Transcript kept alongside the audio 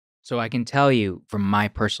So I can tell you from my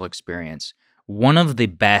personal experience, one of the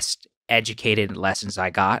best educated lessons I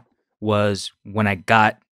got was when I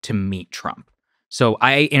got to meet Trump. So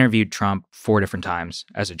I interviewed Trump 4 different times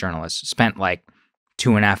as a journalist, spent like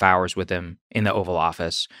 2.5 hours with him in the Oval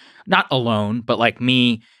Office, not alone, but like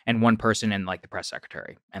me and one person and like the press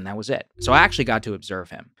secretary. And that was it. So I actually got to observe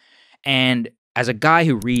him. And as a guy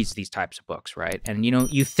who reads these types of books, right? And,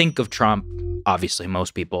 you think of Trump, obviously,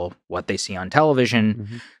 most people, what they see on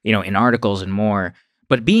television, in articles and more.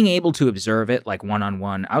 But being able to observe it like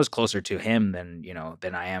one-on-one, I was closer to him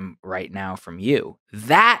than I am right now from you.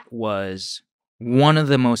 That was one of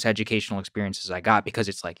the most educational experiences I got because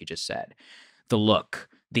it's like you just said, the look,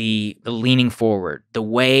 the leaning forward, the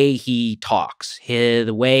way he talks, the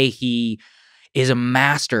way he is a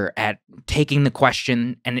master at taking the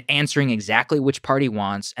question and answering exactly which part he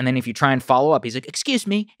wants. And then if you try and follow up, he's like, excuse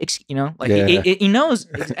me, he knows.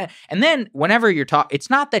 And then whenever you're talking, it's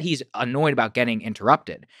not that he's annoyed about getting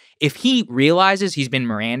interrupted. If he realizes he's been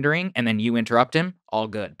meandering and then you interrupt him, all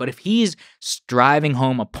good. But if he's driving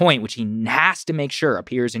home a point, which he has to make sure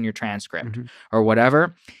appears in your transcript or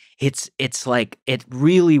whatever, it's like, it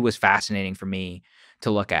really was fascinating for me to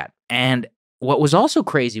look at. And what was also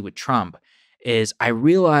crazy with Trump is I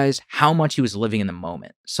realized how much he was living in the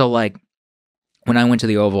moment. So like when I went to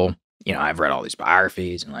the Oval, I've read all these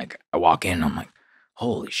biographies and like I walk in and I'm like,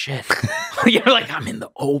 holy shit. Like I'm in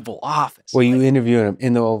the Oval Office. Well, you interviewed him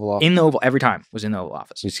in the Oval Office? In the Oval, every time was in the Oval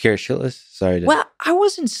Office. You scared shitless? Sorry. Well, I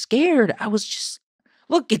wasn't scared. I was just,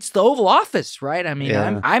 look, it's the Oval Office, right? I mean,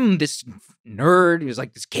 I'm this nerd who's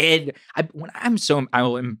like this kid. I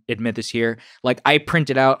will admit this here. Like I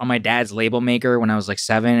printed out on my dad's label maker when I was like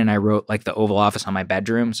 7 and I wrote like the Oval Office on my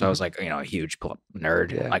bedroom. So I was like, a huge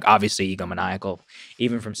nerd, like obviously egomaniacal,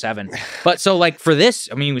 even from 7. But so like for this,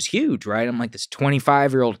 I mean, it was huge, right? I'm like this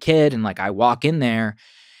 25-year-old kid and like I walk in there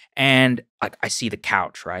and like I see the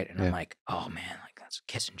couch, right? And I'm like, oh man, like that's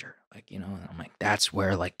Kissinger. Like, and I'm like, that's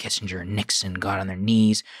where like Kissinger and Nixon got on their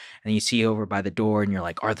knees. And then you see over by the door and you're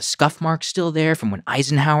like, are the scuff marks still there from when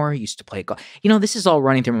Eisenhower used to play golf? This is all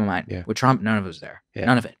running through my mind. Yeah. With Trump, none of it was there. Yeah.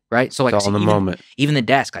 None of it, right? So like it's all in the moment. Even the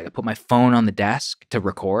desk, like I put my phone on the desk to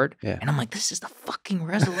record. Yeah. And I'm like, this is the fucking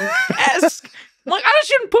Resolute desk. I'm like, I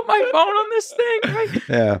shouldn't put my phone on this thing, right?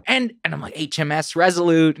 Yeah. And I'm like, HMS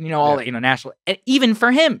Resolute, all that, national. And even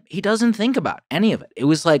for him, he doesn't think about any of it. It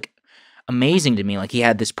was like amazing to me. Like he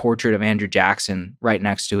had this portrait of Andrew Jackson right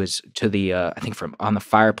next to the I think from on the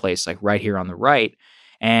fireplace, like right here on the right.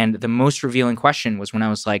 And the most revealing question was when I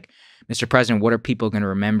was like, Mr. President, what are people going to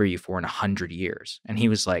remember you for in 100 years? And he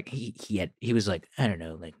was like, he was like, I don't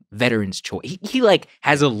know, like Veterans Choice. He like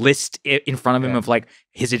has a list in front of him of like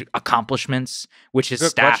his accomplishments, which his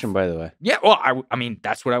Good staff. Question, by the way. Yeah, well, I mean,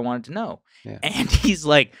 that's what I wanted to know. Yeah. And he's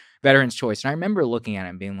like Veterans Choice. And I remember looking at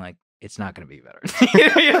him being like, it's not going to be better.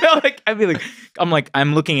 Like I'd be like,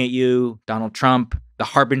 I'm looking at you, Donald Trump, the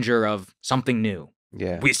harbinger of something new.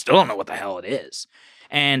 Yeah. We still don't know what the hell it is.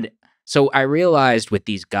 And so I realized with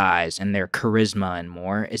these guys and their charisma and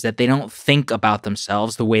more is that they don't think about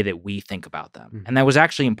themselves the way that we think about them. Mm-hmm. And that was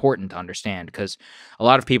actually important to understand because a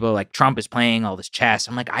lot of people are like, Trump is playing all this chess.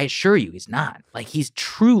 I'm like, I assure you, he's not. Like he's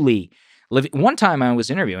truly living. One time I was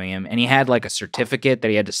interviewing him and he had like a certificate that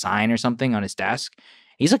he had to sign or something on his desk.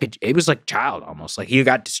 He's like, it was like child almost. Like he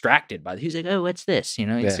got distracted by it. He was like, oh, what's this?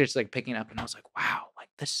 He starts like picking up and I was like, wow, like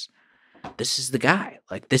this is the guy.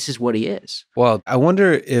 Like this is what he is. Well, I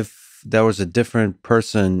wonder if there was a different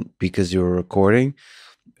person because you were recording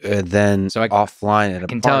than offline at a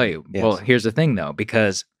can tell you. Yes. Well, here's the thing though,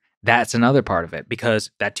 because that's another part of it.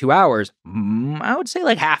 Because that 2 hours, I would say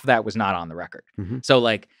like half of that was not on the record. Mm-hmm. So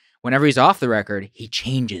like whenever he's off the record, he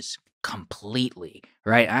changes completely,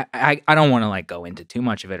 right? I don't want to like go into too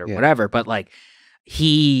much of it or whatever, but like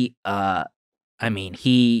he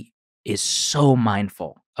is so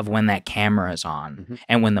mindful of when that camera is on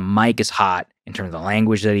and when the mic is hot in terms of the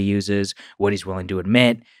language that he uses, what he's willing to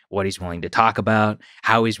admit, what he's willing to talk about,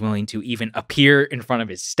 how he's willing to even appear in front of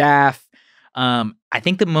his staff. I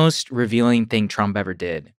think the most revealing thing Trump ever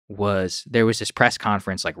did was there was this press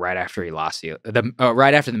conference like right after he lost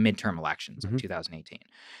right after the midterm elections of 2018.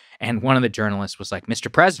 And one of the journalists was like,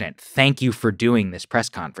 Mr. President, thank you for doing this press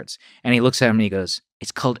conference. And he looks at him and he goes,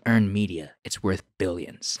 it's called earned media. It's worth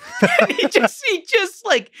billions. And he just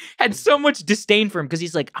like had so much disdain for him because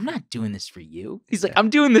he's like, I'm not doing this for you. He's like,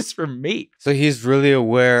 I'm doing this for me. So he's really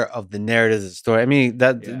aware of the narrative of the story. I mean,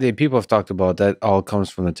 the people have talked about that all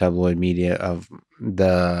comes from the tabloid media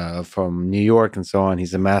from New York and so on.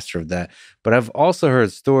 He's a master of that. But I've also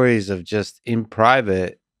heard stories of just in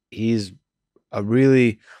private, he's a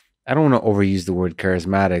really, I don't want to overuse the word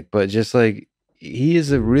charismatic, but just like he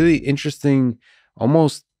is a really interesting,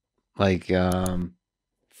 almost like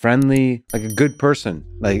friendly, like a good person.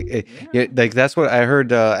 Like yeah, like that's what I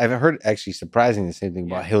heard. I've heard actually surprising the same thing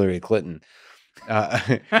about Hillary Clinton.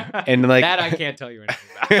 And like that I can't tell you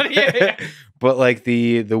anything about. But like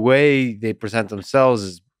the way they present themselves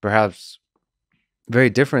is perhaps very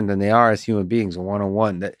different than they are as human beings, one on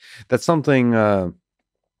one. That's something.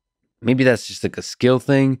 Maybe that's just like a skill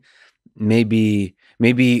thing. Maybe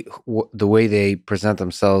the way they present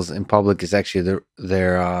themselves in public is actually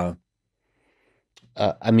their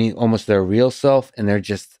I mean, almost their real self, and they're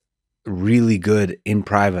just really good in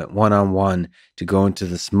private, one on one, to go into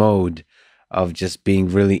this mode of just being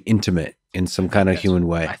really intimate in some kind of human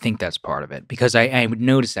way. I think that's part of it, because I would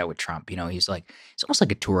notice that with Trump. You know, he's almost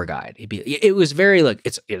like a tour guide. It was very like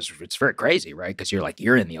it's very crazy, right? Because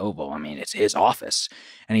you're in the Oval. I mean, it's his office,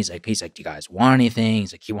 and he's like, do you guys want anything?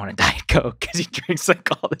 He's like, you want a Diet Coke? Because he drinks like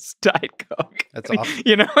all this Diet Coke. That's awesome.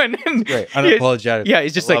 You know, and then, great, unapologetic. Yeah,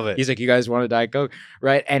 he's just he's like, you guys want a Diet Coke,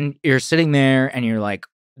 right? And you're sitting there, and you're like,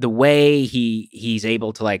 the way he's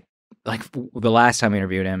able to like the last time I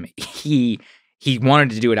interviewed him, he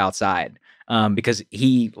wanted to do it outside. Because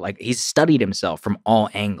he's studied himself from all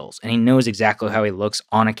angles, and he knows exactly how he looks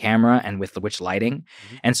on a camera and with which lighting.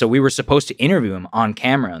 Mm-hmm. And so we were supposed to interview him on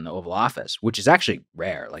camera in the Oval Office, which is actually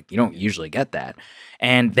rare. Like, you don't usually get that.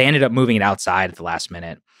 And they ended up moving it outside at the last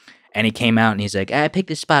minute. And he came out and he's like, I picked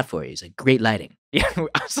this spot for you. He's like, great lighting. Yeah,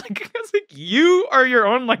 I was like, you are your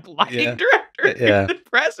own like lighting director. Yeah, the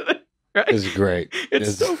president. Right? It's great.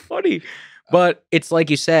 It's so funny. But it's like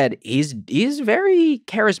you said, he's very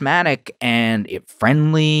charismatic and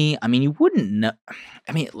friendly. I mean, you wouldn't know.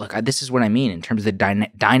 I mean, look, this is what I mean in terms of the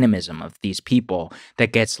dynamism of these people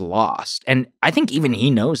that gets lost. And I think even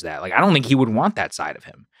he knows that. Like, I don't think he would want that side of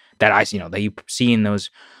him that you see in those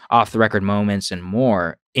off the record moments and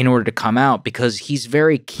more in order to come out, because he's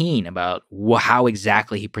very keen about how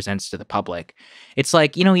exactly he presents to the public. It's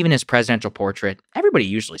like, even his presidential portrait, everybody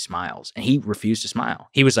usually smiles, and he refused to smile.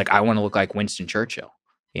 He was like, I want to look like Winston Churchill,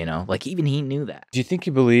 like even he knew that. Do you think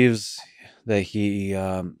he believes that he,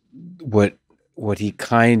 what he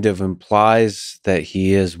kind of implies, that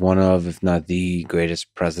he is one of, if not the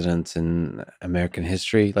greatest presidents in American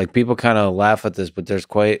history? Like, people kind of laugh at this, but there's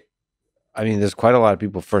quite a lot of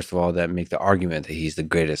people, first of all, that make the argument that he's the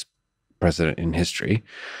greatest president in history.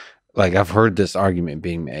 Like, I've heard this argument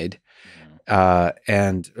being made.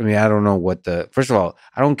 And I mean, I don't know first of all,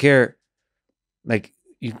 I don't care. Like,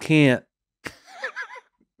 you can't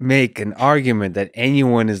make an argument that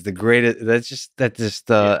anyone is the greatest.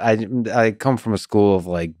 I come from a school of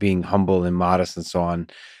like being humble and modest and so on.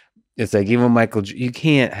 It's like, even you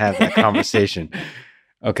can't have that conversation.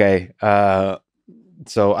 Okay.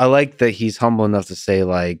 So I like that he's humble enough to say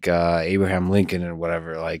like Abraham Lincoln or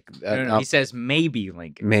whatever. Like, no, he says maybe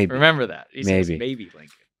Lincoln. Maybe. Remember that. He says maybe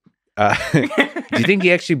Lincoln. Do you think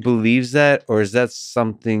he actually believes that, or is that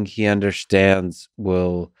something he understands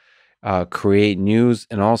will create news,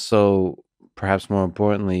 and also, perhaps more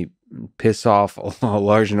importantly, piss off a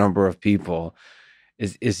large number of people?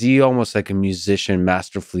 Is he almost like a musician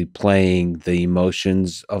masterfully playing the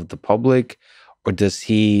emotions of the public, or does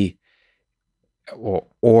he,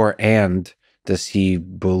 does he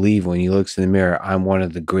believe when he looks in the mirror, I'm one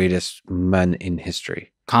of the greatest men in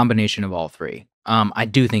history? Combination of all three. I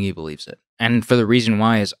do think he believes it. And for the reason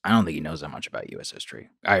why is I don't think he knows that much about U.S. history.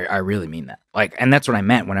 I really mean that. Like, and that's what I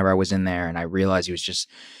meant whenever I was in there and I realized he was just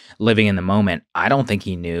living in the moment. I don't think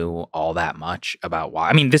he knew all that much about why.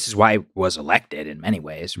 I mean, this is why he was elected in many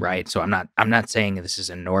ways, right? So I'm not saying this is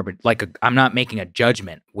an orbit. I'm not making a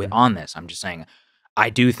judgment on this. I'm just saying I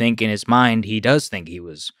do think in his mind he does think he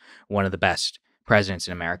was one of the best presidents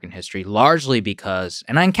in American history, largely because,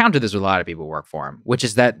 and I encountered this with a lot of people who work for him, which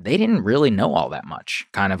is that they didn't really know all that much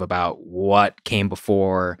kind of about what came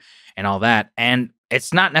before and all that. And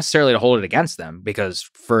it's not necessarily to hold it against them, because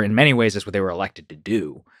in many ways, that's what they were elected to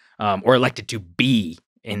do, or elected to be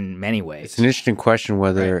in many ways. It's an interesting question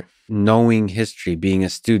whether knowing history, being a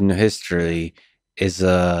student of history, is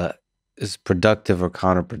productive or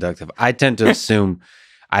counterproductive. I tend to assume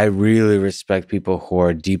I really respect people who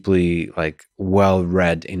are deeply like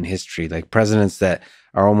well-read in history, like presidents that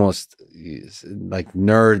are almost like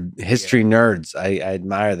history nerds. I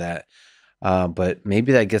admire that, but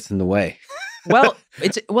maybe that gets in the way. Well,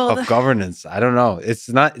 of governance. I don't know. It's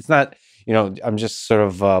not. I'm just sort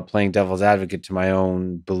of playing devil's advocate to my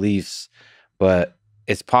own beliefs, but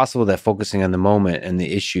it's possible that focusing on the moment and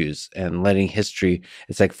the issues and letting history,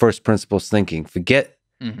 it's like first principles thinking. Forget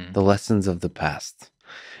the lessons of the past.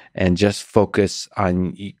 and just focus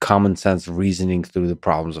on common sense reasoning through the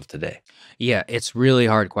problems of today? Yeah, it's really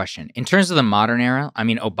hard question. In terms of the modern era, I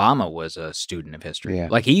mean, Obama was a student of history. Yeah.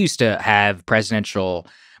 Like he used to have presidential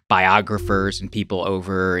biographers and people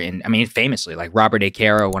over, and I mean, famously, like Robert A.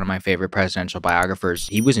 Caro, one of my favorite presidential biographers,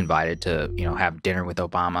 he was invited to, have dinner with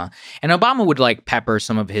Obama, and Obama would like pepper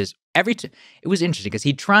some of his it was interesting because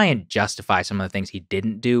he'd try and justify some of the things he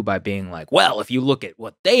didn't do by being like, well, if you look at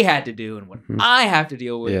what they had to do and what I have to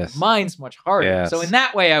deal with, Yes. mine's much harder. Yes. So in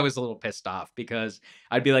that way, I was a little pissed off because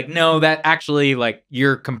I'd be like, no, that actually, like,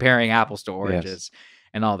 you're comparing apples to oranges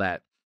and all that.